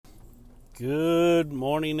Good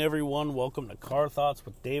morning, everyone. Welcome to Car Thoughts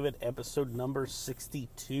with David, episode number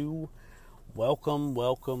 62. Welcome,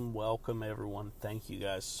 everyone. Thank you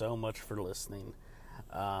guys so much for listening.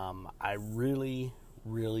 I really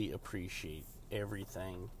appreciate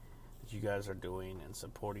everything that you guys are doing and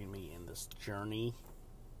supporting me in this journey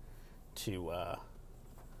to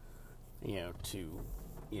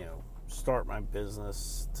start my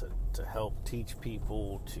business, to help teach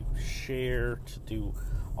people, to share, to do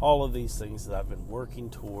all of these things that I've been working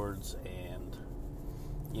towards, and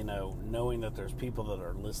knowing that there's people that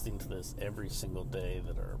are listening to this every single day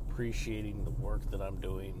that are appreciating the work that I'm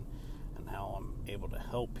doing and how I'm able to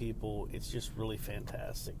help people. It's just really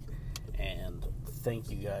fantastic, and thank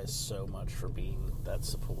you guys so much for being that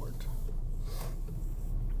support.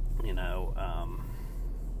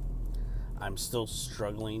 I'm still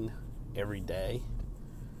struggling every day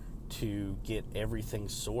to get everything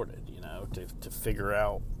sorted, to figure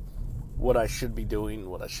out what I should be doing,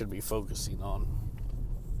 what I should be focusing on,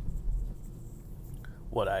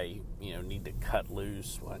 what I, need to cut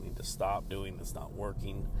loose, what I need to stop doing that's not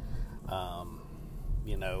working.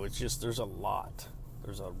 It's just, there's a lot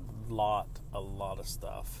of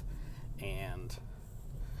stuff, and,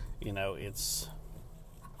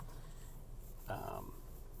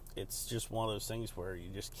 it's just one of those things where you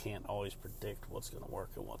just can't always predict what's going to work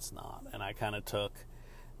and what's not. And I kind of took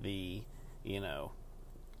the,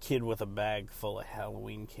 kid with a bag full of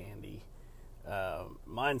Halloween candy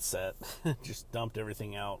mindset, just dumped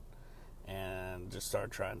everything out and just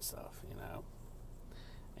started trying stuff,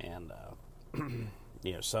 And,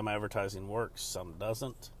 some advertising works, some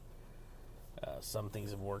doesn't. Some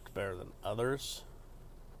things have worked better than others.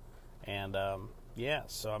 And,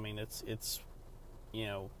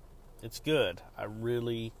 it's good. I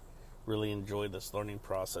really enjoy this learning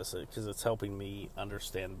process because it's helping me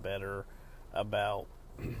understand better about,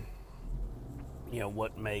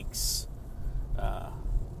 what makes, a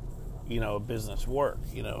business work.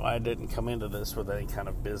 I didn't come into this with any kind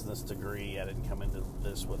of business degree. I didn't come into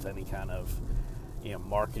this with any kind of,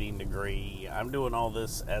 marketing degree. I'm doing all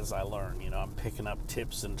this as I learn. I'm picking up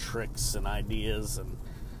tips and tricks and ideas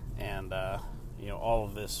and all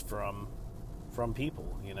of this from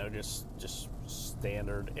people, just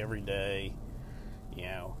standard everyday,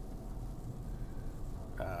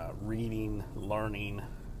 reading, learning,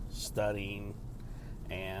 studying,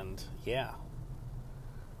 and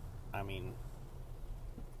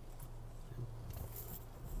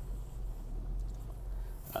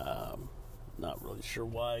not really sure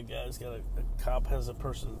why, guys. A cop has a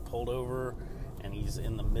person pulled over, and he's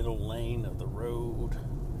in the middle lane of the road.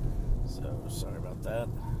 So sorry about that.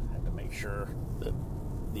 I had to make sure that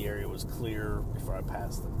the area was clear before I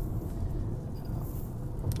passed it.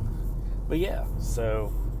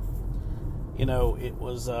 So it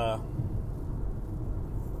was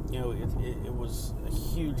it was a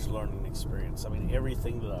huge learning experience.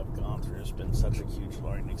 Everything that I've gone through has been such a huge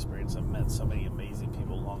learning experience. I've met so many amazing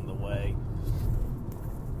people along the way.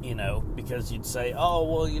 Because you'd say, oh,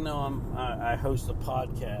 well, I host a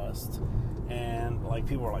podcast, and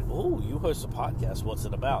people are like, oh, you host a podcast, what's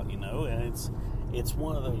it about? And it's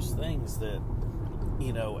one of those things that,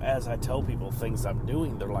 as I tell people things I'm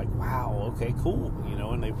doing, they're like, wow, okay, cool,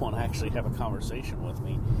 and they want to actually have a conversation with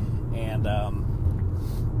me. And,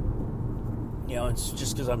 it's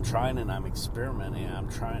just because I'm trying and I'm experimenting, and I'm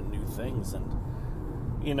trying new things, and,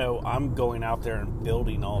 I'm going out there and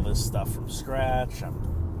building all this stuff from scratch. I'm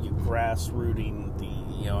grassrooting the,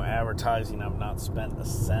 advertising. I've not spent a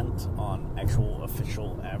cent on actual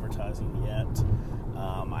official advertising yet.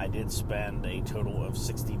 I did spend a total of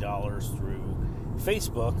 $60 through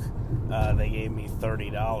Facebook. They gave me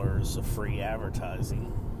 $30 of free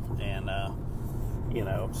advertising, and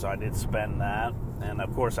so I did spend that. And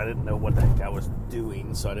of course, I didn't know what the heck I was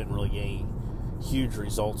doing, so I didn't really gain huge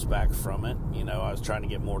results back from it. I was trying to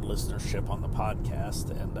get more listenership on the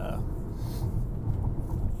podcast, and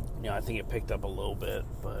I think it picked up a little bit,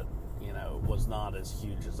 but it was not as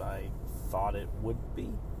huge as I thought it would be.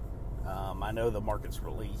 I know the market's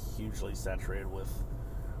really hugely saturated with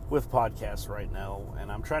podcasts right now,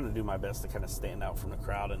 and I'm trying to do my best to kind of stand out from the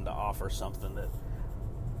crowd and to offer something that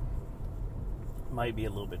might be a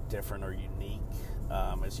little bit different or unique,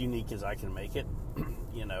 as unique as I can make it,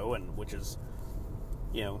 and which is,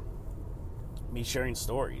 me sharing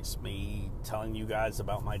stories, me telling you guys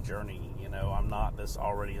about my journey. I'm not this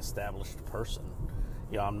already established person.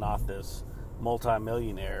 I'm not this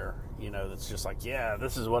multimillionaire, that's just like, yeah,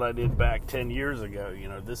 this is what I did back 10 years ago.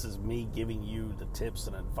 This is me giving you the tips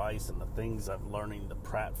and advice and the things I'm learning, the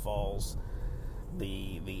pratfalls,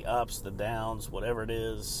 the ups, the downs, whatever it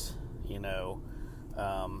is,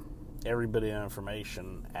 every bit of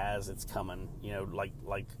information as it's coming.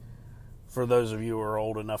 Like for those of you who are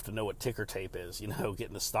old enough to know what ticker tape is,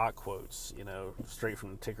 getting the stock quotes, straight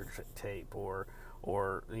from the ticker tape, or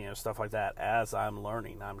stuff like that. As I'm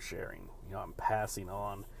learning, I'm sharing. I'm passing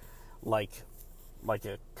on, like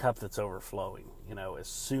a cup that's overflowing. As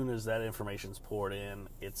soon as that information's poured in,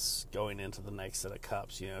 it's going into the next set of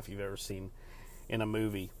cups. If you've ever seen in a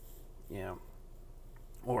movie,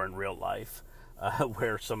 or in real life,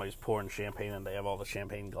 where somebody's pouring champagne and they have all the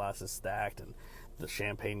champagne glasses stacked, and the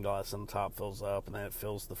champagne glass on the top fills up, and then it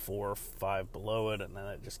fills the 4 or 5 below it, and then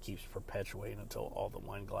it just keeps perpetuating until all the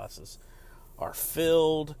wine glasses are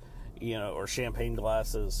filled, or champagne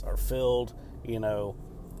glasses are filled,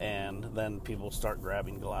 and then people start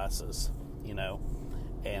grabbing glasses,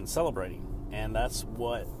 and celebrating. And that's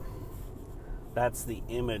the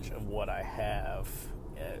image of what I have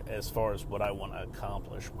as far as what I want to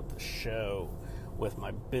accomplish with the show, with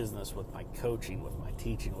my business, with my coaching, with my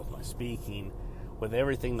teaching, with my speaking, with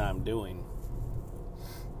everything that I'm doing,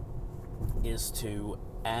 is to,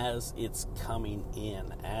 as it's coming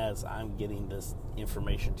in, as I'm getting this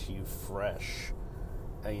information to you fresh,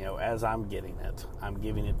 as I'm getting it, I'm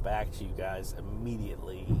giving it back to you guys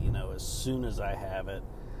immediately, as soon as I have it,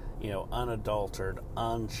 unadulterated,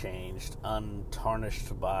 unchanged,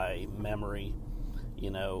 untarnished by memory,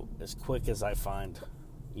 as quick as I find,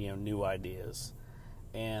 new ideas.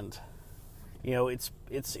 And,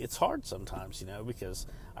 it's hard sometimes, because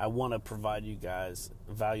I want to provide you guys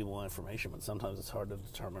valuable information, but sometimes it's hard to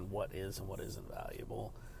determine what is and what isn't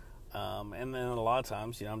valuable. And then a lot of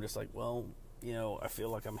times, I'm just like, well, I feel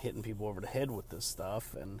like I'm hitting people over the head with this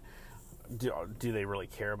stuff, and do they really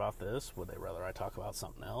care about this? Would they rather I talk about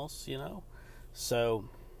something else, So,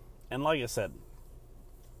 and like I said,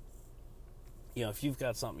 if you've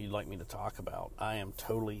got something you'd like me to talk about, I am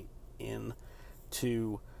totally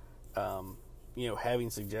into, having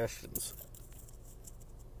suggestions.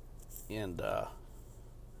 And,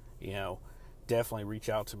 definitely reach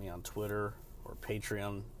out to me on Twitter or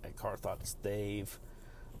Patreon at Car Thoughts Dave.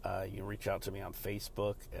 You can reach out to me on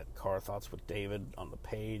Facebook at Car Thoughts with David. On the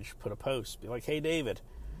page, put a post. Be like, hey, David,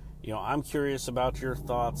 I'm curious about your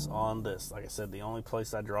thoughts on this. Like I said, the only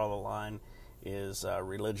place I draw the line is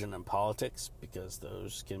religion and politics, because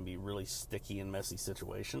those can be really sticky and messy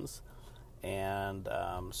situations. And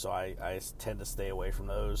so I tend to stay away from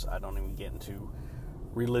those. I don't even get into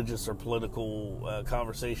religious or political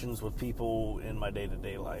conversations with people in my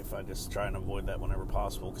day-to-day life. I just try and avoid that whenever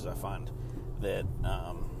possible, because I find that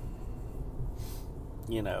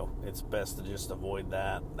it's best to just avoid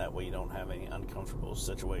that. That way you don't have any uncomfortable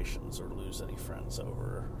situations or lose any friends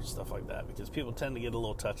over stuff like that, because people tend to get a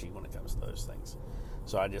little touchy when it comes to those things.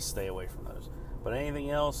 So I just stay away from those. But anything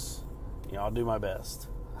else, I'll do my best.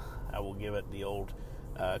 I will give it the old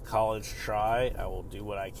college try. I will do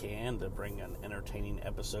what I can to bring an entertaining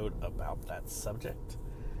episode about that subject,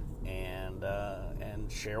 and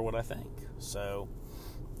share what I think. So,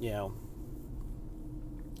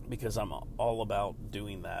 because I'm all about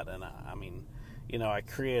doing that. And I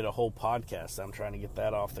created a whole podcast. I'm trying to get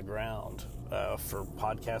that off the ground for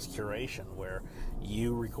podcast curation, where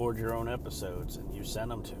you record your own episodes and you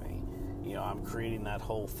send them to me. I'm creating that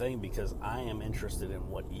whole thing because I am interested in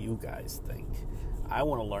what you guys think. I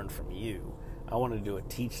want to learn from you. I want to do a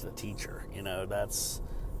teach the teacher. That's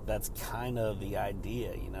kind of the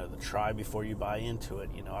idea, the try before you buy into it.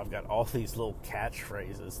 I've got all these little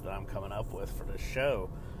catchphrases that I'm coming up with for this show.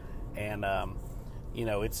 And,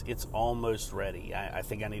 it's almost ready. I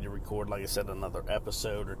think I need to record, like I said, another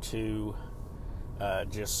episode or two,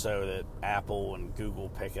 just so that Apple and Google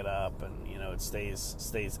pick it up, and, it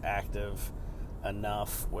stays active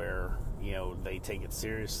enough where, they take it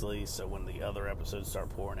seriously. So when the other episodes start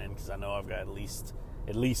pouring in, because I know I've got at least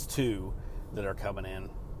 2 that are coming in,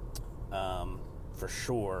 for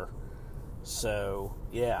sure. So,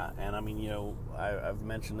 yeah, and I've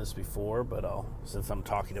mentioned this before, but since I'm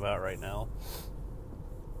talking about it right now,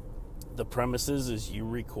 the premise is you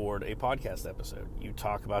record a podcast episode. You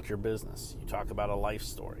talk about your business. You talk about a life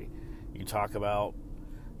story. You talk about,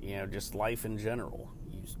 just life in general.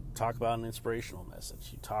 You talk about an inspirational message.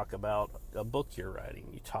 You talk about a book you're writing.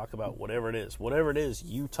 You talk about whatever it is. Whatever it is,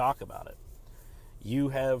 you talk about it. You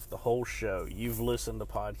have the whole show. You've listened to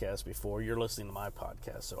podcasts before. You're listening to my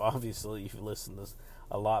podcast. So obviously you've listened to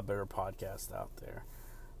a lot better podcasts out there.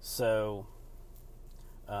 So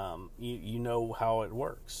you know how it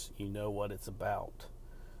works. You know what it's about.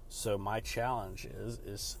 So my challenge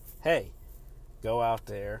is, hey, go out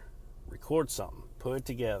there, record something, put it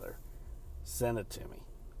together, send it to me.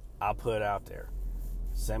 I'll put it out there.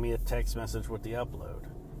 Send me a text message with the upload,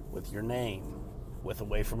 with your name, with a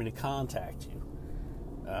way for me to contact you,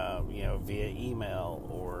 via email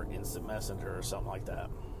or instant messenger or something like that,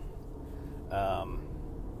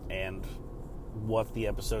 and what the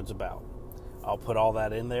episode's about. I'll put all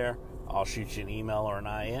that in there. I'll shoot you an email or an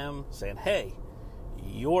IM saying, hey,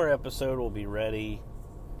 your episode will be ready,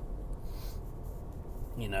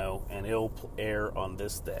 and it'll air on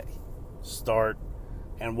this day.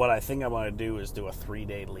 And what I think I'm going to do is do a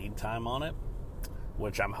 3-day lead time on it,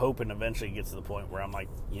 which I'm hoping eventually gets to the point where I'm like,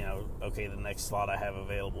 okay, the next slot I have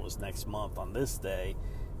available is next month on this day,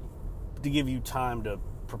 to give you time to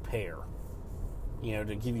prepare,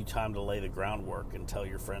 to give you time to lay the groundwork and tell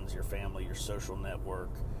your friends, your family, your social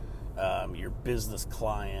network, your business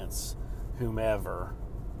clients, whomever,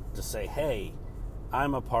 to say, hey,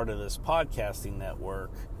 I'm a part of this podcasting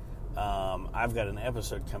network. I've got an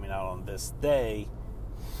episode coming out on this day.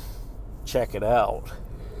 Check it out.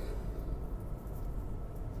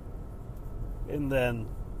 And then,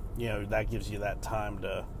 that gives you that time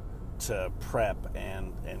to prep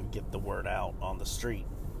and get the word out on the street,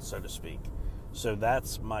 so to speak. So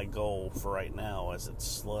that's my goal for right now, as it's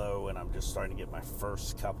slow and I'm just starting to get my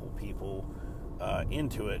first couple people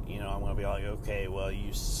into it. I'm going to be like, okay, well,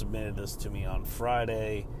 you submitted this to me on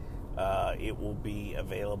Friday. It will be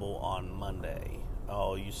available on Monday.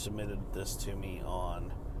 Oh, you submitted this to me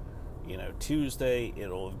on, Tuesday.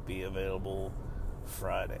 It'll be available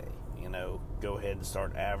Friday. Go ahead and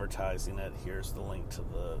start advertising it. Here's the link to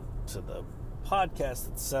the podcast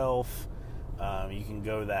itself. You can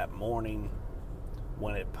go that morning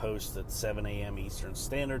when it posts at 7 a.m. Eastern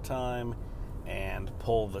Standard Time and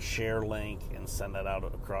pull the share link and send that out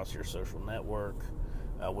across your social network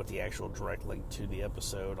with the actual direct link to the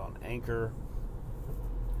episode on Anchor.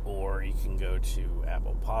 Or you can go to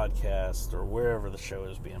Apple Podcasts or wherever the show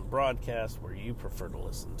is being broadcast, where you prefer to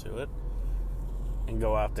listen to it, and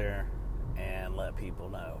go out there and let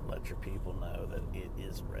your people know that it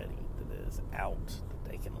is ready, that it is out, that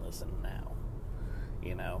they can listen now.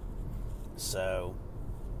 So,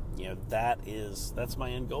 that's my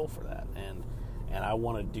end goal for that, and I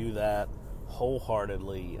want to do that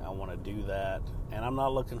wholeheartedly. I want to do that, and I'm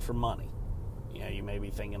not looking for money. You may be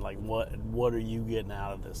thinking, like, what are you getting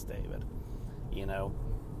out of this, David?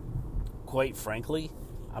 Quite frankly,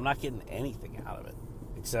 I'm not getting anything out of it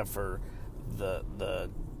except for the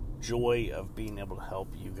joy of being able to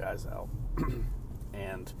help you guys out.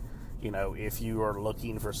 And, if you are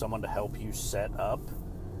looking for someone to help you set up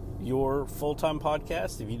your full-time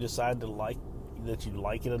podcast, if you decide you like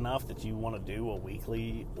it enough that you want to do a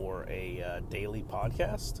weekly or a daily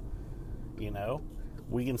podcast,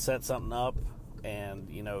 we can set something up, and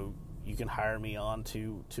you can hire me on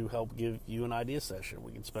to help give you an idea session.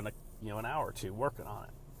 We can spend an hour or two working on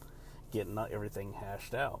it, getting everything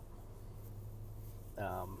hashed out.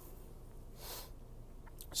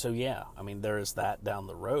 So yeah, there is that down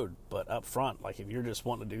the road, but up front, like, if you're just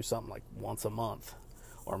wanting to do something like once a month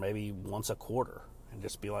or maybe once a quarter and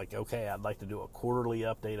just be like, okay, I'd like to do a quarterly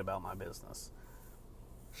update about my business.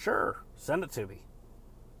 Sure, send it to me.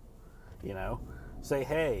 Say,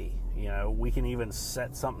 hey, we can even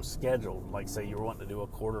set something scheduled. Like, say you're wanting to do a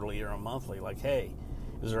quarterly or a monthly. Like, hey,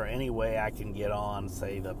 is there any way I can get on,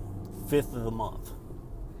 say, the 5th of the month?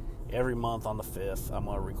 Every month on the 5th, I'm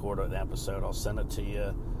going to record an episode. I'll send it to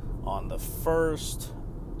you on the 1st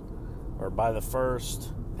or by the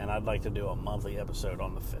 1st, and I'd like to do a monthly episode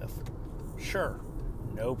on the 5th. Sure,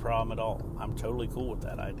 no problem at all. I'm totally cool with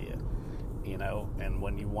that idea. And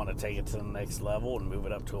when you want to take it to the next level and move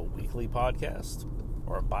it up to a weekly podcast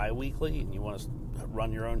or a bi-weekly, and you want to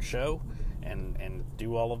run your own show and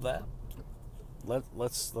do all of that,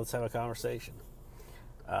 let's have a conversation.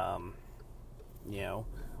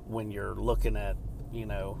 When you're looking at,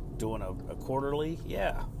 doing a quarterly,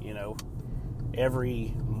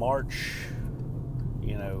 every March,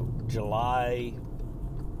 July,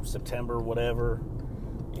 September, whatever,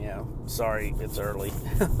 sorry, it's early,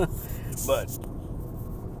 but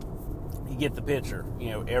you get the picture.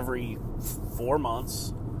 Every 4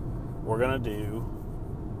 months, we're going to do,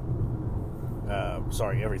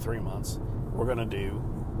 every 3 months, we're going to do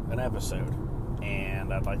an episode.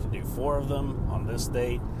 And I'd like to do 4 of them on this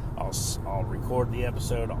date. I'll record the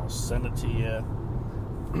episode. I'll send it to you.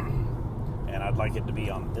 And I'd like it to be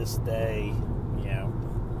on this day,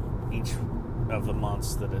 each of the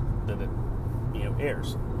months that it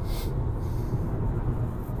airs.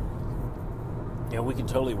 We can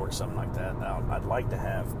totally work something like that. Now, I'd like to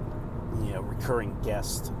have, recurring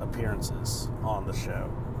guest appearances on the show,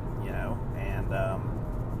 and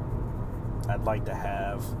I'd like to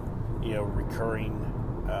have, recurring,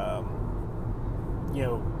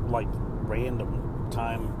 like random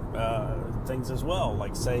time things as well.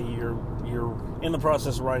 Like, say you're in the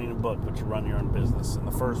process of writing a book, but you run your own business. And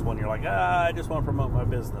the first one, you're like, I just want to promote my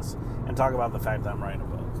business and talk about the fact that I'm writing a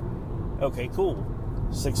book. Okay, cool.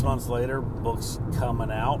 6 months later, book's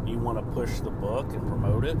coming out. You want to push the book and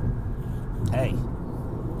promote it. Hey,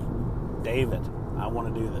 David, I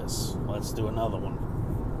want to do this. Let's do another one.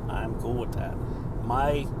 I'm cool with that.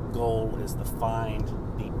 My goal is to find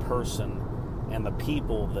the person and the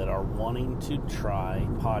people that are wanting to try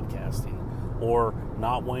podcasting, or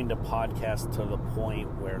not wanting to podcast to the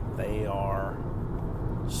point where they are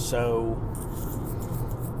so,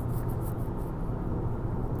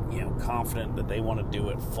 confident that they want to do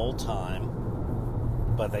it full time,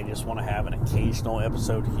 but they just want to have an occasional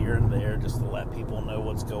episode here and there just to let people know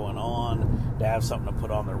what's going on, to have something to put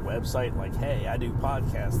on their website, like, hey, I do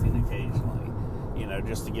podcasting occasionally,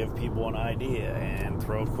 just to give people an idea, and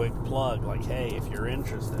throw a quick plug, like, hey, if you're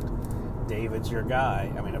interested, David's your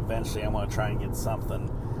guy. I mean, eventually I'm going to try and get something,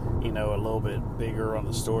 a little bit bigger on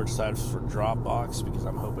the storage side for Dropbox, because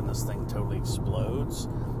I'm hoping this thing totally explodes.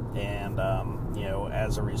 And,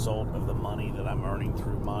 as a result of the money that I'm earning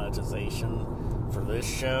through monetization for this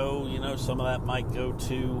show, some of that might go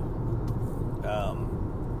to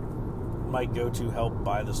help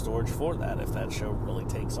buy the storage for that, if that show really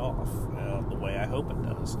takes off the way I hope it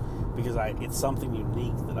does. Because it's something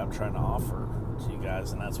unique that I'm trying to offer to you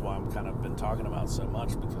guys, and that's why I'm kind of been talking about so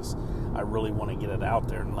much, because I really want to get it out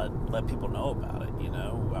there and let people know about it.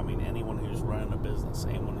 I mean, anyone who's running a business,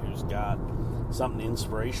 anyone who's got something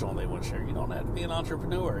inspirational they want to share. You don't have to be an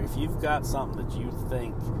entrepreneur. If you've got something that you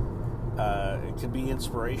think it could be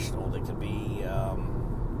inspirational, that could be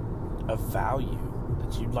of value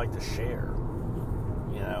that you'd like to share,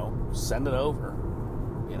 send it over.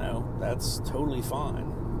 That's totally fine.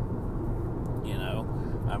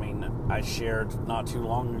 I mean, I shared not too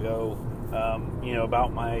long ago,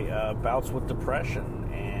 about my bouts with depression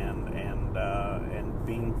and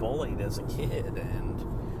being bullied as a kid, and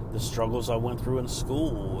the struggles I went through in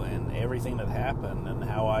school, and everything that happened, and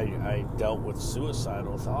how I dealt with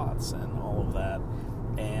suicidal thoughts and all of that.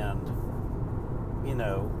 And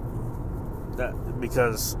that,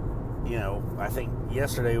 because I think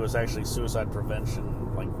yesterday was actually suicide prevention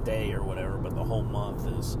day or whatever, but the whole month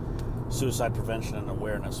is Suicide Prevention and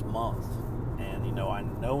Awareness Month. And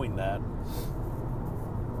knowing that,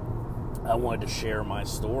 I wanted to share my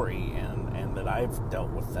story, and that I've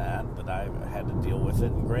dealt with that I've had to deal with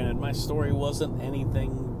it. And granted, my story wasn't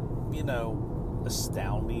anything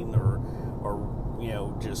astounding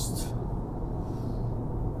or just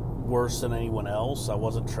worse than anyone else.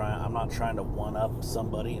 I'm not trying to one up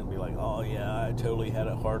somebody and be like, oh yeah, I totally had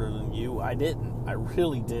it harder than you. I didn't. I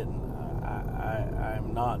really didn't.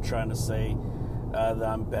 I'm not trying to say that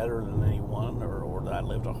I'm better than anyone, or that I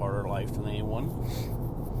lived a harder life than anyone.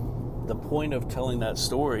 The point of telling that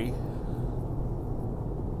story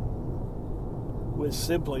was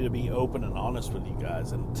simply to be open and honest with you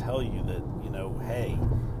guys and tell you that, hey,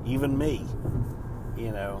 even me,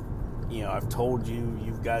 I've told you,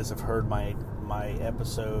 you guys have heard my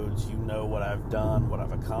episodes, what I've done, what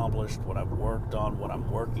I've accomplished, what I've worked on, what I'm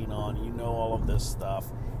working on, all of this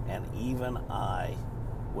stuff. And even I,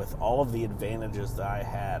 with all of the advantages that I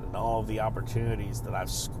had and all of the opportunities that I've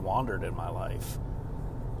squandered in my life,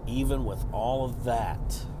 even with all of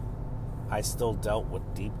that, I still dealt with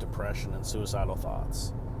deep depression and suicidal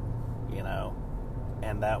thoughts,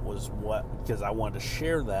 and that was because I wanted to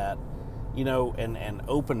share that, and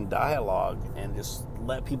open dialogue, and just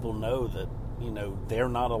let people know that, they're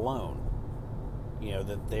not alone,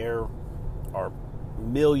 that there are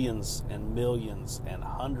millions and millions and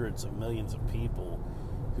hundreds of millions of people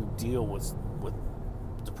who deal with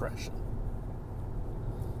depression.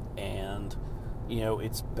 And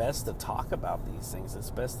it's best to talk about these things. It's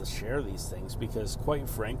best to share these things, because quite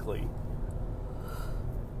frankly,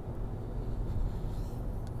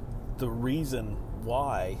 the reason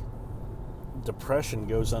why depression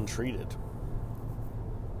goes untreated,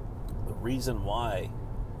 the reason why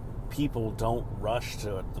people don't rush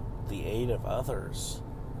to the aid of others,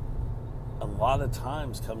 a lot of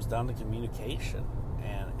times comes down to communication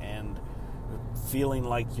and feeling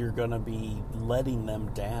like you're going to be letting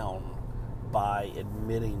them down by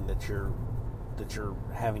admitting that you're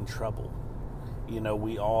having trouble.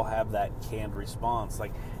 We all have that canned response,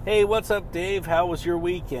 like, hey, what's up, Dave? How was your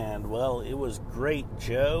weekend? Well, it was great,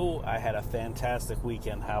 Joe. I had a fantastic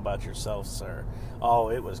weekend. How about yourself, sir? Oh,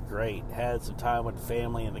 it was great. Had some time with the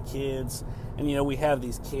family and the kids. And, we have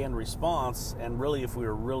these canned response, and really, if we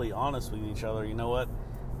were really honest with each other, you know what?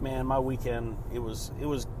 Man, my weekend, it was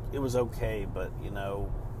okay, but,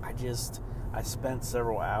 I spent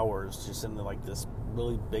several hours just in this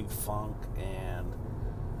really big funk, and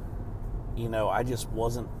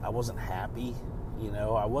I wasn't happy.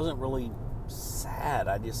 I wasn't really sad.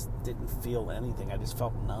 I just didn't feel anything. I just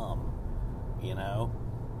felt numb.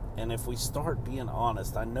 And if we start being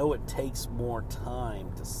honest, I know it takes more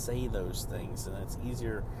time to say those things, and it's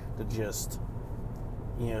easier to just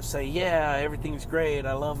say, yeah, everything's great,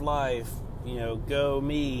 I love life, go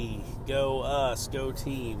me, go us, go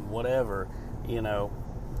team, whatever.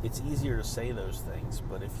 It's easier to say those things.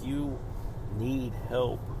 But if you need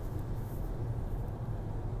help,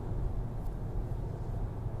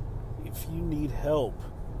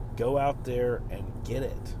 go out there and get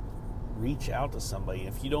it. Reach out to somebody.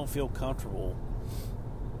 If you don't feel comfortable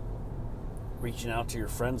reaching out to your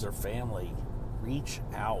friends or family, reach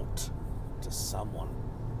out to someone.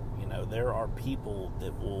 There are people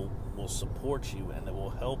that will support you, and that will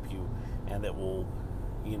help you, and that will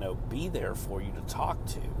be there for you to talk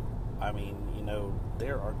to. I mean,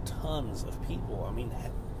 there are tons of people. I mean,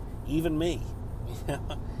 even me.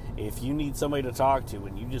 If you need somebody to talk to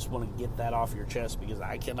and you just want to get that off your chest, because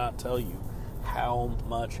I cannot tell you how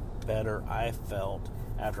much better I felt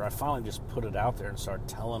after I finally just put it out there and started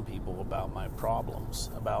telling people about my problems,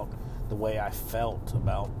 about the way I felt,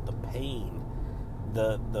 about the pain.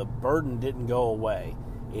 The burden didn't go away.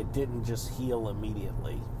 It didn't just heal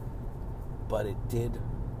immediately, but it did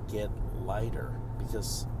get lighter,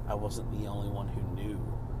 because I wasn't the only one who knew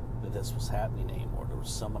that this was happening anymore. There was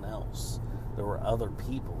someone else. There were other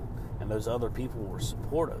people, and those other people were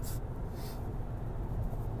supportive.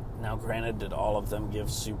 Now, granted, did all of them give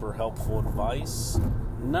super helpful advice?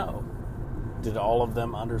 No. Did all of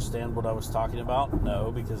them understand what I was talking about?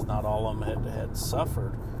 No, because not all of them had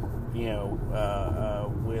suffered,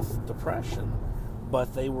 with depression.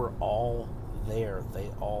 But they were all there. They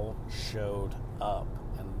all showed up.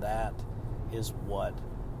 And that is what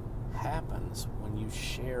happens when you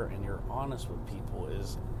share and you're honest with people.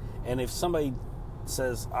 And if somebody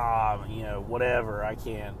says, whatever, I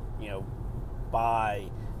can't, buy,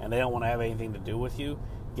 and they don't want to have anything to do with you,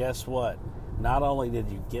 guess what? Not only did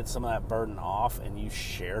you get some of that burden off and you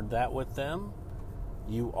shared that with them,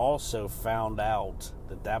 you also found out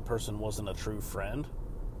that person wasn't a true friend.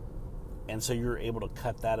 And so you're able to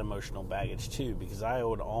cut that emotional baggage too, because I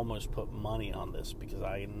would almost put money on this, because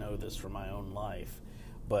I know this from my own life.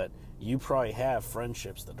 But you probably have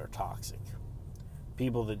friendships that are toxic.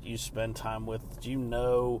 People that you spend time with,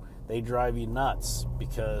 they drive you nuts,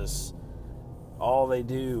 because all they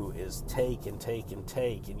do is take and take and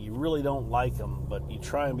take, and you really don't like them, but you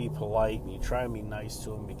try and be polite and you try and be nice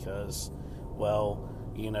to them because,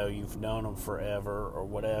 you've known them forever or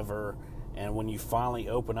whatever. And when you finally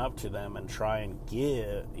open up to them and try and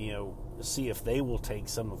see if they will take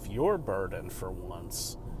some of your burden for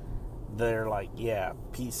once, they're like, yeah,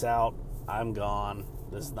 peace out, I'm gone,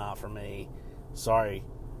 this is not for me, sorry.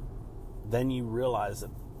 Then you realize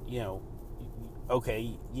that,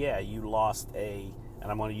 okay, yeah, you lost and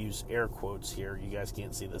I'm going to use air quotes here, you guys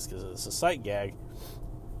can't see this because it's a sight gag,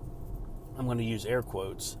 I'm going to use air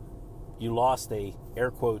quotes, you lost a,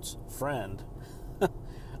 air quotes, friend.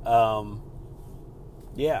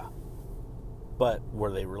 Yeah, but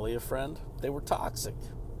were they really a friend? They were toxic.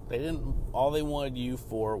 All they wanted you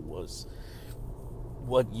for was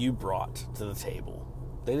what you brought to the table.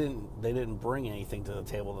 They didn't bring anything to the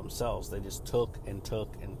table themselves. They just took and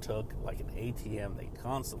took and took like an ATM. They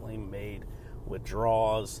constantly made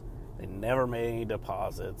withdrawals. They never made any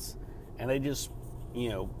deposits. And they just,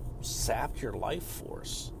 sapped your life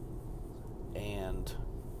force. And,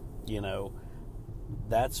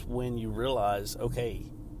 that's when you realize, okay,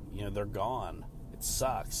 they're gone. It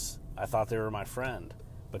sucks. I thought they were my friend.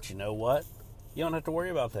 But you know what? You don't have to worry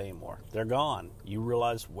about that anymore. They're gone. You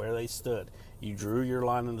realize where they stood. You drew your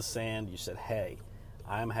line in the sand. You said, hey,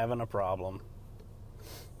 I'm having a problem.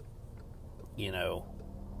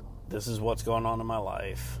 This is what's going on in my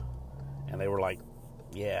life. And they were like,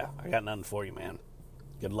 yeah, I got nothing for you, man.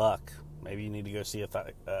 Good luck. Maybe you need to go see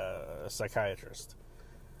a psychiatrist.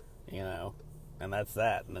 And that's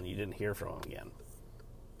that. And then you didn't hear from them again.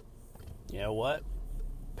 You know what?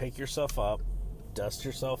 Pick yourself up. Dust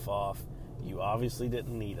yourself off. You obviously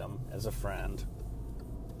didn't need them as a friend.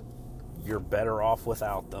 You're better off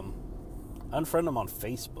without them. Unfriend them on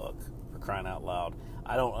Facebook, for crying out loud.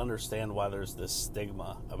 I don't understand why there's this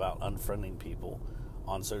stigma about unfriending people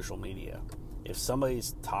on social media. If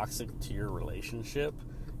somebody's toxic to your relationship,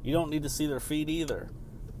 you don't need to see their feed either.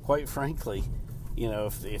 Quite frankly,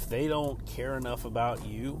 if they don't care enough about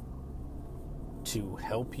you to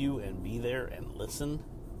help you and be there and listen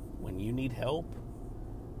when you need help,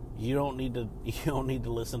 you don't need to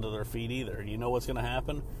listen to their feed either. You know what's going to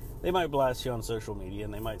happen? They might blast you on social media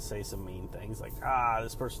and they might say some mean things like,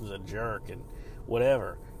 this person's a jerk and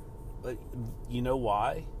whatever. But you know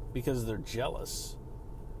why? Because they're jealous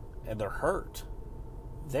and they're hurt.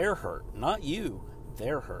 They're hurt, not you.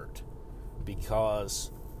 They're hurt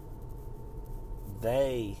because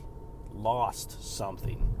they lost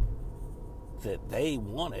something that they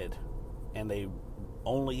wanted, and they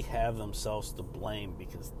only have themselves to blame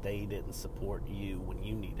because they didn't support you when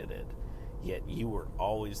you needed it, yet you were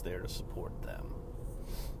always there to support them.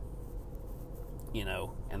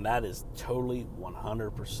 And that is totally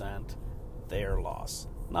 100% their loss,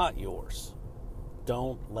 not yours.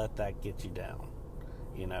 Don't let that get you down.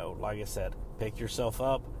 Like I said, pick yourself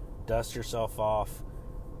up, dust yourself off.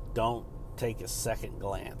 Don't take a second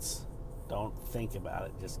glance. Don't think about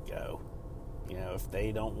it. Just go. If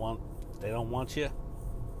they don't want you,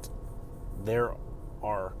 there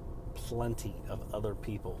are plenty of other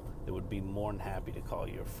people that would be more than happy to call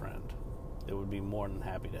you a friend. That would be more than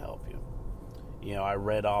happy to help you. I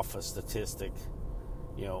read off a statistic,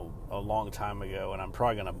 a long time ago, and I'm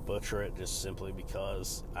probably going to butcher it just simply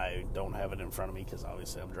because I don't have it in front of me, because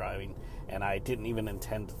obviously I'm driving, and I didn't even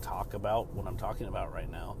intend to talk about what I'm talking about right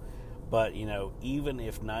now. But, even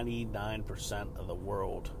if 99% of the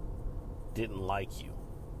world didn't like you,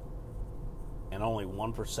 and only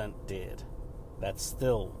 1% did, that's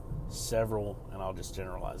still several, and I'll just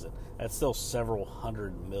generalize it, that's still several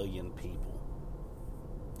 100 million people.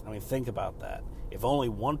 Think about that. If only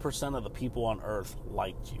 1% of the people on Earth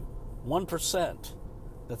liked you, 1%,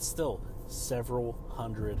 that's still several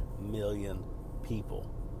 100 million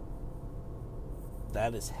people.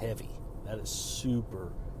 That is heavy. That is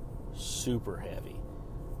super, super heavy.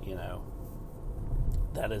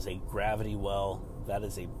 That is a gravity well. That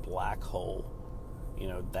is a black hole.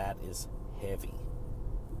 That is heavy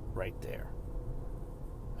right there.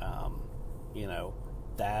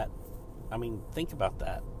 Think about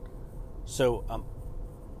that. So,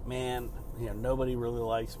 nobody really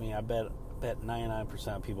likes me. I bet 99%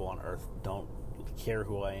 of people on Earth don't care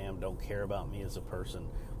who I am, don't care about me as a person,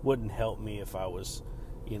 wouldn't help me if I was,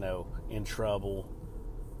 in trouble.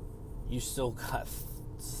 You still got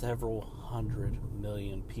several 100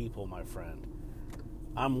 million people, my friend.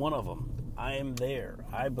 I'm one of them. I am there.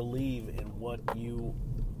 I believe in what you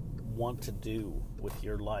want to do with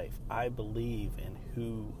your life. I believe in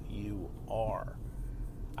who you are.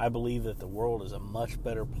 I believe that the world is a much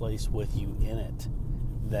better place with you in it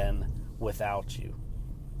than without you.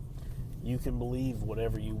 You can believe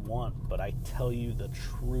whatever you want, but I tell you the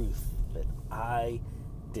truth that I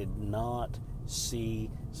did not see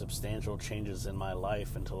substantial changes in my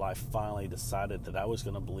life until I finally decided that I was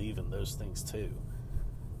going to believe in those things too.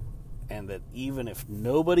 And that even if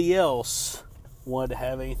nobody else wanted to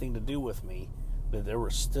have anything to do with me, that there were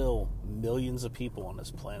still millions of people on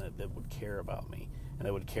this planet that would care about me, and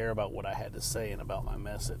that would care about what I had to say and about my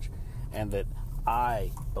message, and that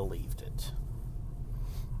I believed it.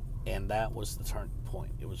 And that was the turning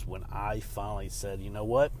point. It was when I finally said, you know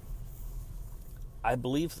what? I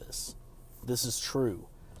believe this. This is true.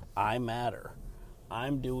 I matter.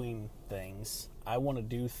 I'm doing things. I want to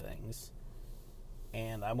do things.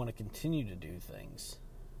 And I want to continue to do things.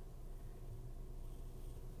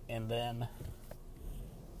 And then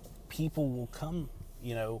people will come,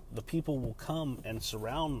 the people will come and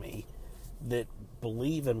surround me that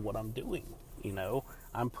believe in what I'm doing.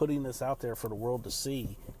 I'm putting this out there for the world to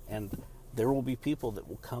see, and there will be people that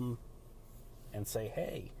will come and say,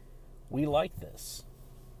 hey, we like this.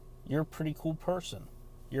 You're a pretty cool person.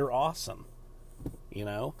 You're awesome.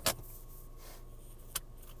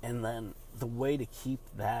 And then the way to keep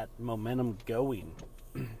that momentum going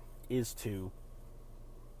is to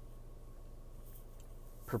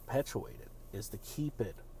perpetuate it, is to keep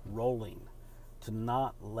it rolling, to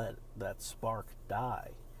not let that spark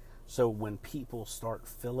die. So when people start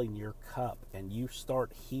filling your cup and you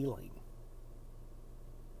start healing,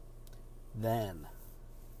 then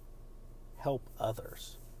help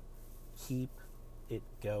others. Keep it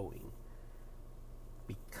going.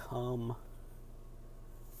 Become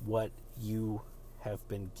what you have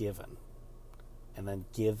been given, and then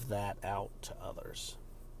give that out to others.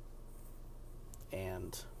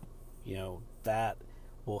 And, that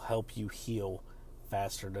will help you heal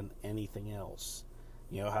faster than anything else.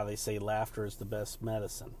 You know how they say laughter is the best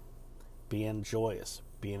medicine. Being joyous,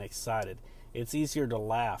 being excited. It's easier to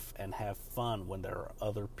laugh and have fun when there are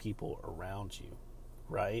other people around you,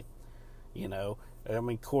 right?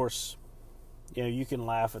 Of course, you can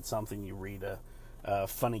laugh at something, you read a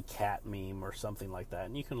funny cat meme or something like that,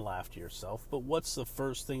 and you can laugh to yourself. But what's the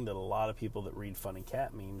first thing that a lot of people that read funny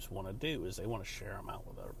cat memes want to do is they want to share them out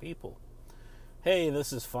with other people. hey,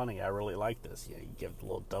 this is funny, I really like this. You give it a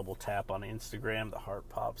little double tap on Instagram, the heart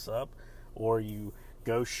pops up, or you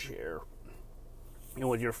go share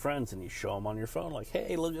with your friends and you show them on your phone, like,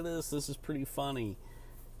 hey, look at this is pretty funny.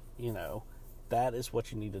 That is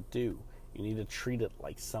what you need to do. You need to treat it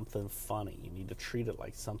like something funny. You need to treat it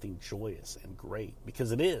like something joyous and great,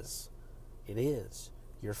 because it is. It is.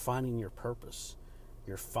 You're finding your purpose.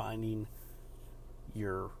 You're finding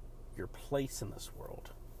your place in this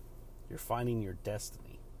world. You're finding your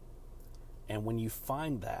destiny. And when you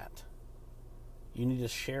find that, you need to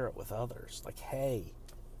share it with others. Like, hey,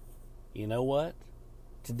 you know what?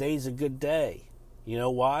 Today's a good day. You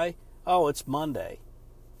know why? Oh, it's Monday.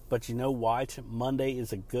 But you know why Monday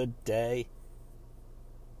is a good day?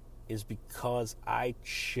 Is because I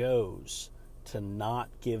chose to not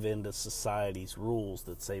give in to society's rules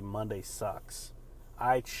that say Monday sucks.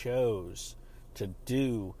 I chose to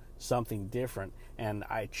do something different, and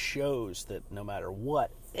I chose that no matter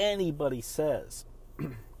what anybody says,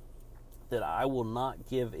 that I will not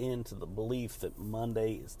give in to the belief that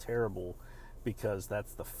Monday is terrible, because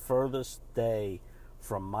that's the furthest day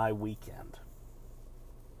from my weekend.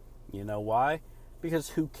 You know why? Because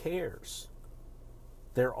who cares?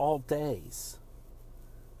 They're all days.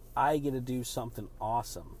 I get to do something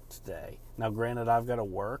awesome today. Now, granted, I've got to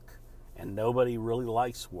work, and nobody really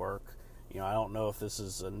likes work. I don't know if this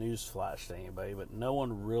is a news flash to anybody, but no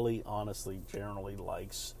one really, honestly, generally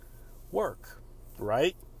likes work,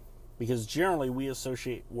 right? Because generally we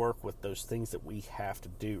associate work with those things that we have to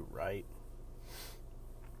do, right?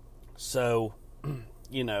 So,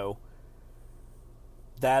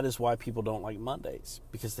 that is why people don't like Mondays,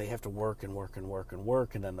 because they have to work and work and work and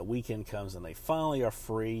work, and then the weekend comes and they finally are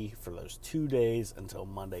free for those 2 days until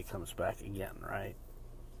Monday comes back again, right?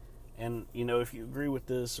 And, if you agree with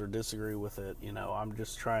this or disagree with it, I'm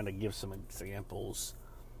just trying to give some examples,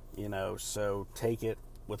 so take it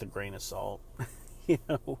with a grain of salt,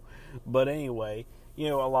 But anyway, a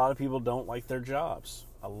lot of people don't like their jobs.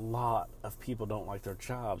 A lot of people don't like their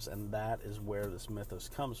jobs, and that is where this mythos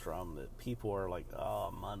comes from, that people are like,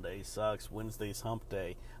 oh, Monday sucks, Wednesday's hump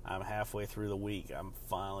day, I'm halfway through the week, I'm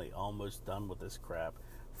finally almost done with this crap.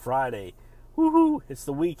 Friday, woohoo, it's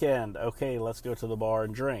the weekend, okay, let's go to the bar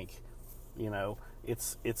and drink.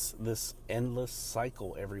 It's this endless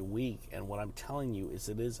cycle every week, and what I'm telling you is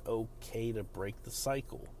it is okay to break the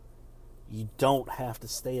cycle. You don't have to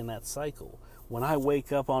stay in that cycle. When I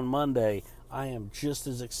wake up on Monday, I am just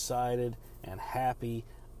as excited and happy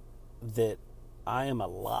that I am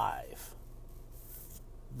alive,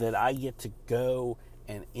 that I get to go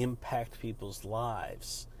and impact people's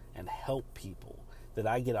lives and help people, that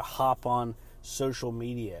I get to hop on social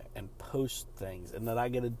media and post things, and that I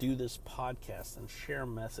get to do this podcast and share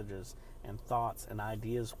messages and thoughts and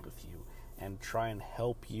ideas with you and try and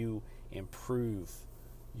help you improve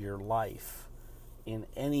your life in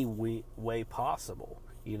any way possible.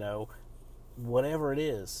 Whatever it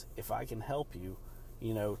is, if I can help you,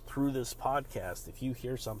 through this podcast, if you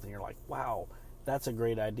hear something, you're like, wow, that's a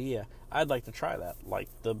great idea, I'd like to try that. Like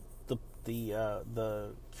the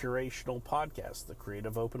curational podcast, the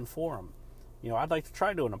Creative Open Forum. I'd like to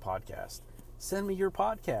try doing a podcast. Send me your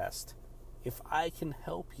podcast. If I can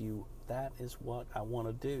help you, that is what I want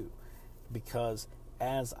to do. Because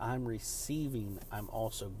as I'm receiving, I'm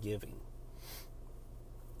also giving.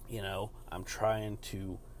 I'm trying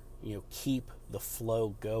to, keep the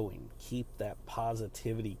flow going, keep that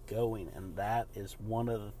positivity going. And that is one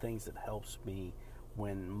of the things that helps me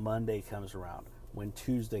when Monday comes around, when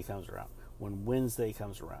Tuesday comes around, when Wednesday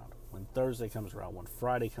comes around, when Thursday comes around, when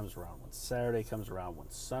Friday comes around, when Saturday comes around, when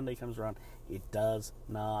Sunday comes around. It does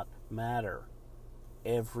not matter.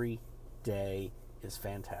 Every day is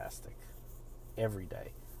fantastic. Every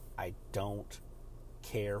day. I don't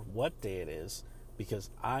care what day it is,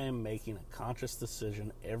 because I am making a conscious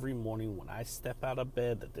decision every morning when I step out of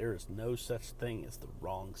bed that there is no such thing as the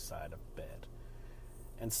wrong side of bed.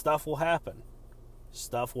 And stuff will happen.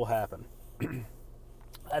 Stuff will happen.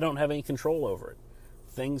 I don't have any control over it.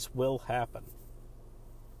 Things will happen.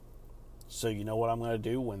 So you know what I'm going to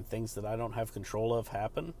do when things that I don't have control of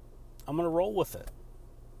happen? I'm going to roll with it.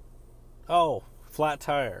 Oh, flat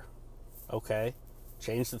tire. Okay,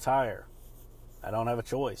 change the tire. I don't have a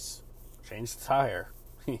choice. Change the tire.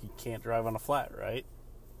 You can't drive on a flat, right?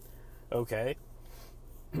 Okay.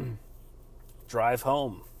 Drive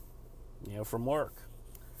home, from work.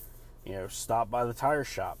 Stop by the tire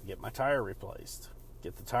shop, get my tire replaced,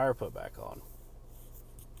 get the tire put back on.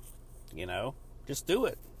 Just do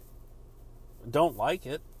it. Don't like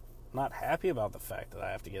it. Not happy about the fact that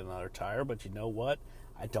I have to get another tire, but you know what?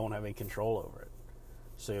 I don't have any control over it.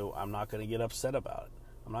 So I'm not going to get upset about it.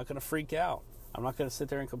 I'm not going to freak out. I'm not going to sit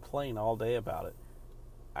there and complain all day about it.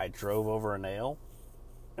 I drove over a nail,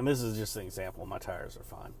 and this is just an example. My tires are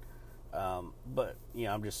fine. But,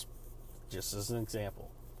 I'm just as an example.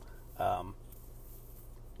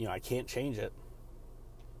 I can't change it.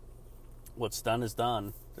 What's done is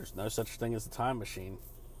done. There's no such thing as a time machine.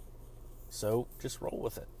 So just roll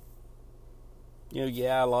with it.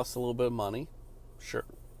 I lost a little bit of money. Sure.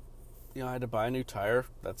 I had to buy a new tire.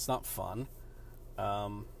 That's not fun.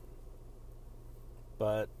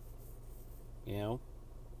 But,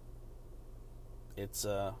 it's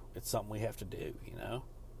something we have to do,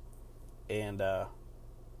 And, I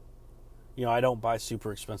don't buy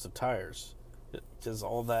super expensive tires because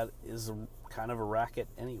all that is kind of a racket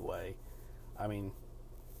anyway. I mean,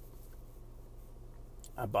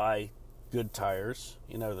 I buy good tires.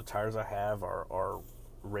 The tires I have are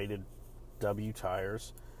rated W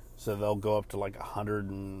tires, so they'll go up to like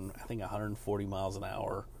 140 miles an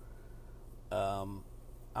hour. I'm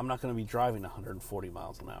not going to be driving 140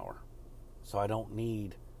 miles an hour, so I don't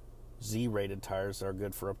need Z-rated tires that are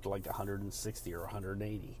good for up to like 160 or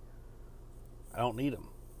 180. I don't need them.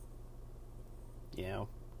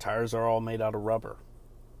 Tires are all made out of rubber.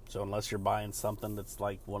 So unless you're buying something that's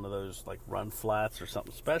like one of those like run flats or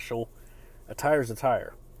something special, a tire's a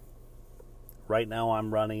tire. Right now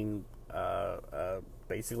I'm running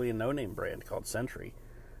basically a no-name brand called Sentry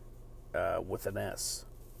with an S.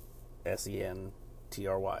 Sentry.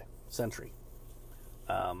 Sentry.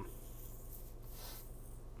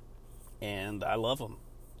 And I love them.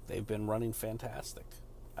 They've been running fantastic.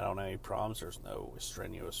 I don't have any problems. There's no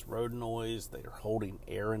strenuous road noise. They're holding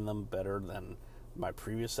air in them better than my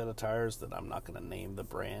previous set of tires that I'm not going to name the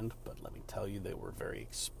brand, but let me tell you, they were very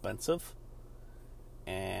expensive.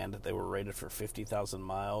 And they were rated for 50,000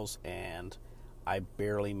 miles, and I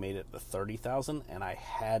barely made it to 30,000, and I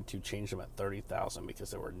had to change them at 30,000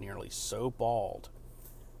 because they were nearly so bald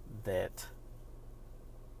that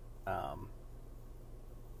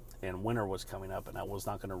and winter was coming up, and I was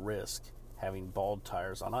not going to risk having bald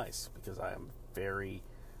tires on ice because I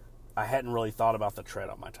hadn't really thought about the tread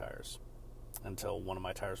on my tires until one of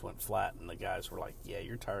my tires went flat, and the guys were like, yeah,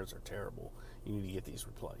 your tires are terrible. You need to get these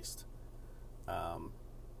replaced.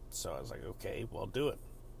 So I was like, okay, well, do it.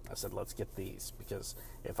 I said, let's get these, because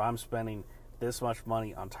if I'm spending this much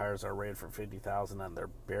money on tires that are rated for 50,000 and they're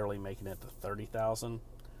barely making it to 30,000,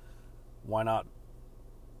 why not?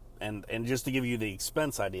 And just to give you the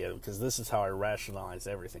expense idea, because this is how I rationalize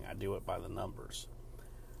everything, I do it by the numbers.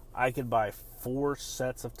 I could buy 4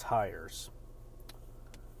 sets of tires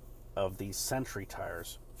of these Sentry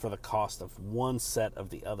tires for the cost of 1 set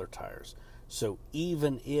of the other tires. So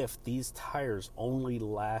even if these tires only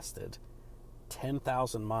lasted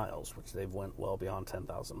 10,000 miles, which they've went well beyond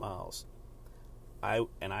 10,000 miles, I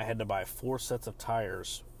had to buy 4 sets of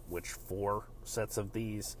tires, which 4 sets of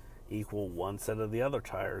these equal 1 set of the other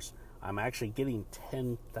tires, I'm actually getting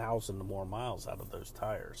 10,000 more miles out of those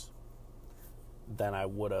tires than I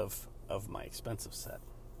would have of my expensive set.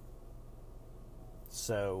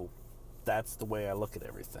 So that's the way I look at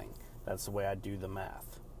everything. That's the way I do the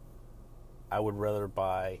math. I would rather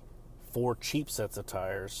buy 4 cheap sets of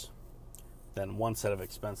tires than 1 set of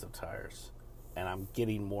expensive tires, and I'm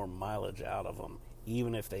getting more mileage out of them,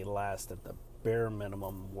 even if they last at the bare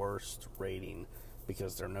minimum worst rating,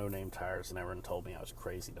 because they're no-name tires, and everyone told me I was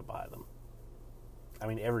crazy to buy them. I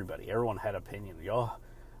mean, everyone had opinion. Y'all,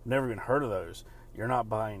 never even heard of those. You're not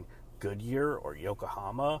buying Goodyear or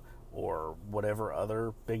Yokohama or whatever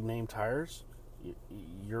other big-name tires.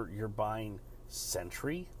 You're buying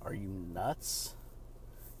Sentry? Are you nuts?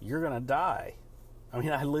 You're going to die. I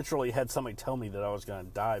mean, I literally had somebody tell me that I was going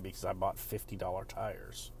to die because I bought $50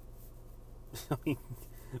 tires. I mean,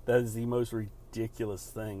 that is the most ridiculous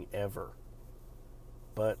thing ever.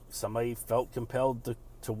 But somebody felt compelled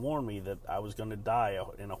to warn me that I was going to die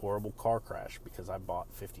in a horrible car crash because I bought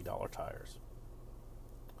 $50 tires.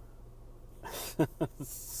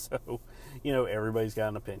 So, everybody's got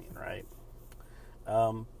an opinion, right?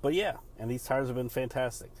 But yeah, and these tires have been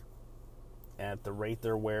fantastic. At the rate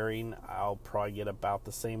they're wearing, I'll probably get about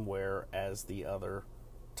the same wear as the other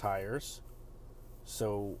tires.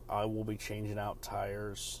 So I will be changing out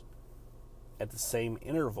tires at the same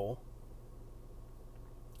interval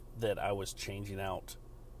that I was changing out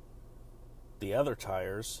the other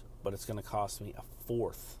tires, but it's going to cost me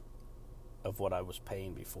 1/4 of what I was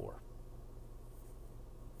paying before.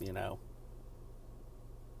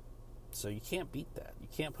 So you can't beat that. You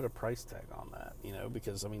can't put a price tag on that,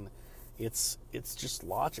 because, I mean, it's just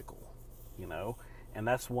logical, and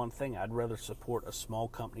that's one thing. I'd rather support a small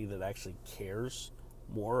company that actually cares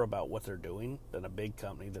more about what they're doing than a big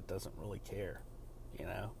company that doesn't really care,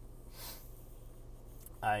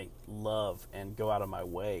 I love and go out of my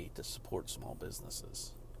way to support small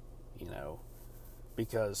businesses,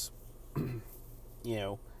 because,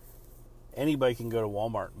 anybody can go to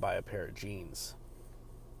Walmart and buy a pair of jeans.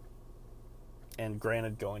 And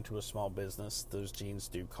granted, going to a small business, those jeans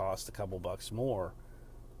do cost a couple bucks more,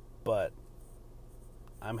 but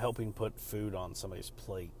I'm helping put food on somebody's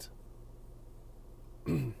plate,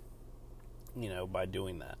 by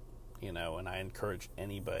doing that, and I encourage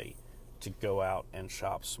anybody to go out and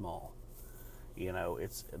shop small.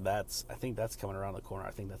 I think that's coming around the corner.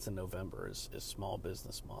 I think that's in November is Small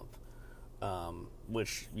Business Month,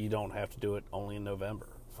 which you don't have to do it only in November.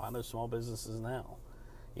 Find those small businesses now,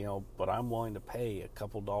 but I'm willing to pay a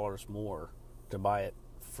couple dollars more to buy it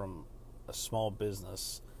from a small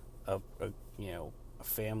business, a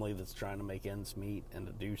family that's trying to make ends meet and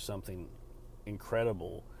to do something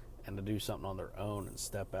incredible and to do something on their own and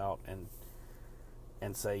step out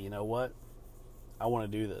and say, you know what, I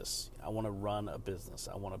want to do this. I want to run a business.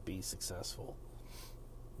 I want to be successful.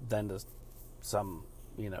 Than to some,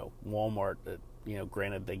 Walmart that,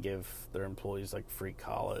 granted they give their employees like free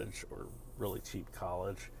college or really cheap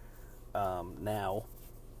college. Now,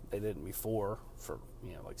 they didn't before. For,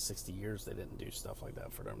 like 60 years they didn't do stuff like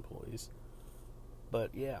that for their employees.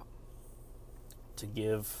 But yeah, to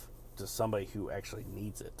give to somebody who actually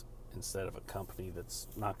needs it instead of a company that's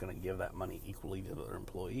not going to give that money equally to their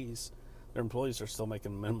employees. Their employees are still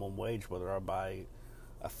making minimum wage, whether I buy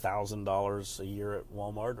 $1,000 a year at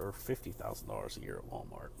Walmart or $50,000 a year at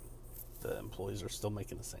Walmart. The employees are still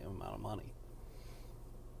making the same amount of money.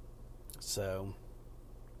 So,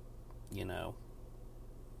 and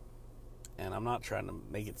I'm not trying to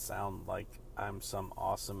make it sound like I'm some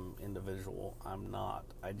awesome individual. I'm not.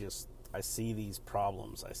 I see these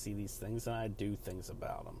problems. I see these things and I do things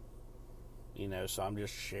about them. So I'm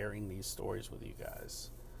just sharing these stories with you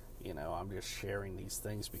guys. I'm just sharing these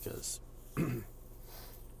things because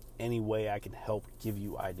any way I can help give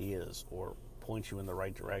you ideas or point you in the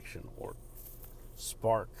right direction or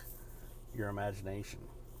spark your imagination,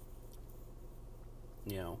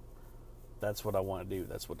 that's what I want to do.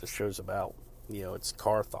 That's what the show's about. It's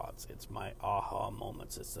car thoughts. It's my aha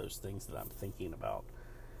moments. It's those things that I'm thinking about.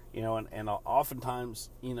 And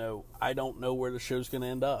oftentimes, I don't know where the show's going to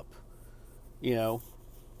end up.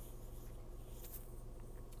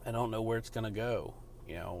 I don't know where it's going to go.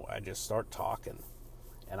 I just start talking.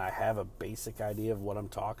 And I have a basic idea of what I'm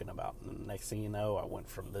talking about. And the next thing you know, I went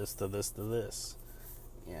from this to this to this.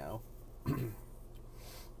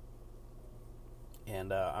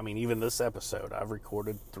 And, even this episode, I've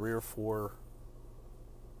recorded 3 or 4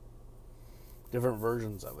 different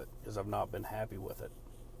versions of it because I've not been happy with it.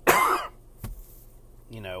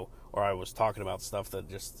 Or I was talking about stuff that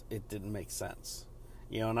it didn't make sense.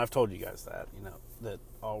 And I've told you guys that, that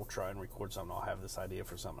I'll try and record something. I'll have this idea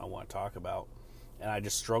for something I want to talk about, and I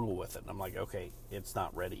just struggle with it. And I'm like, okay, it's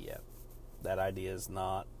not ready yet. That idea is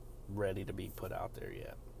not ready to be put out there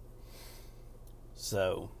yet.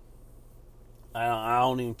 So, I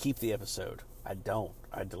don't even keep the episode. I don't.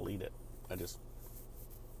 I delete it. I just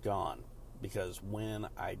gone. Because when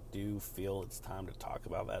I do feel it's time to talk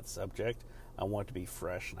about that subject, I want it to be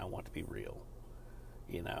fresh and I want it to be real.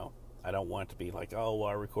 I don't want it to be like, oh, well,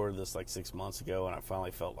 I recorded this like 6 months ago and I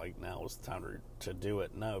finally felt like now was the time to do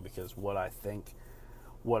it. No, because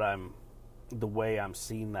the way I'm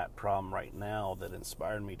seeing that problem right now that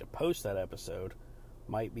inspired me to post that episode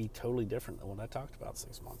might be totally different than what I talked about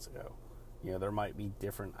 6 months ago. There might be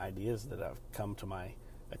different ideas that have come to my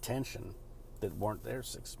attention that weren't there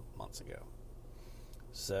 6 months ago.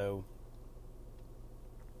 So,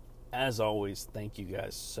 as always, thank you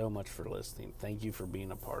guys so much for listening. Thank you for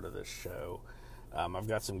being a part of this show. I've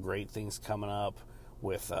got some great things coming up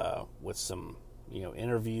with some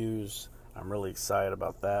interviews. I'm really excited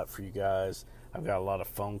about that for you guys. I've got a lot of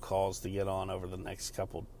phone calls to get on over the next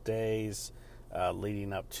couple days,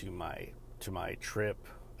 leading up to my trip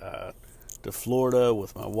to Florida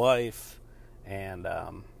with my wife, and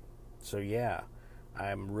so yeah.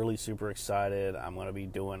 I'm really super excited. I'm going to be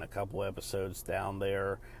doing a couple episodes down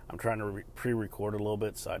there. I'm trying to pre-record a little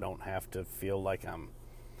bit so I don't have to feel like I'm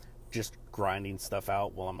just grinding stuff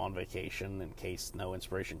out while I'm on vacation in case no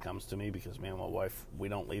inspiration comes to me, because me and my wife, we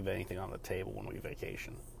don't leave anything on the table when we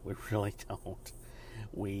vacation. We really don't.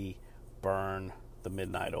 We burn the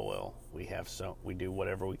midnight oil. We do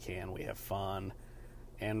whatever we can. We have fun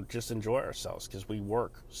and just enjoy ourselves because we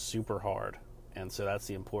work super hard. And so that's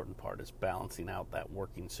the important part, is balancing out that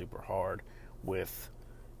working super hard with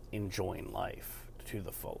enjoying life to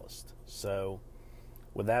the fullest. So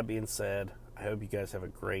with that being said, I hope you guys have a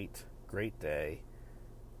great, great day,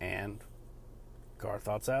 and Car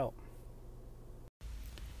Thoughts out.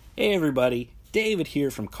 Hey everybody, David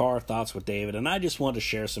here from Car Thoughts with David, and I just want to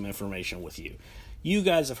share some information with you. You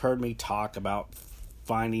guys have heard me talk about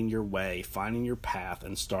finding your way, finding your path,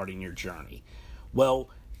 and starting your journey. Well,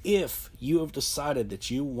 if you have decided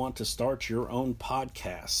that you want to start your own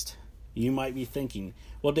podcast, you might be thinking,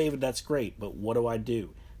 well, David, that's great, but what do I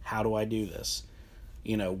do? How do I do this?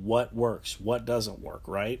 What works? What doesn't work,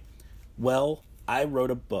 right? Well, I wrote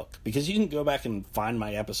a book, because you can go back and find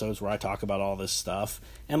my episodes where I talk about all this stuff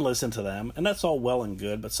and listen to them, and that's all well and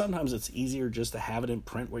good, but sometimes it's easier just to have it in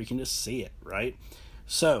print where you can just see it, right?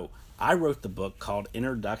 So, I wrote the book called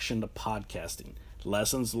Introduction to Podcasting,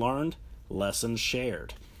 Lessons Learned, Lessons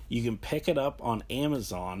Shared. You can pick it up on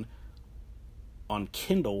Amazon on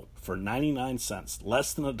Kindle for 99 cents,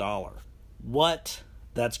 less than $1. What?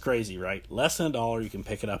 That's crazy, right? Less than $1, you can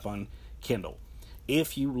pick it up on Kindle.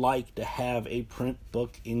 If you like to have a print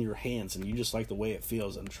book in your hands and you just like the way it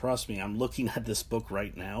feels, and trust me, I'm looking at this book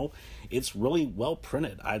right now, it's really well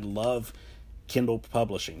printed. I love Kindle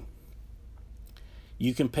publishing.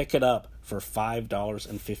 You can pick it up for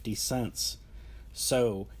 $5.50.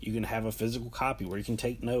 So you can have a physical copy where you can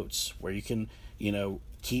take notes, where you can,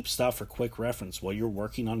 keep stuff for quick reference while you're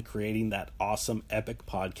working on creating that awesome epic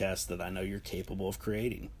podcast that I know you're capable of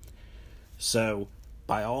creating. So,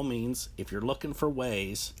 by all means, if you're looking for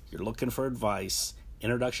ways, you're looking for advice,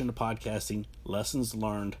 Introduction to Podcasting, Lessons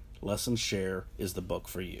Learned, Lessons Shared is the book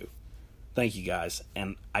for you. Thank you guys,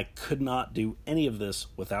 and I could not do any of this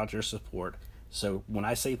without your support, so when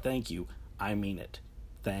I say thank you, I mean it.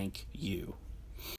 Thank you.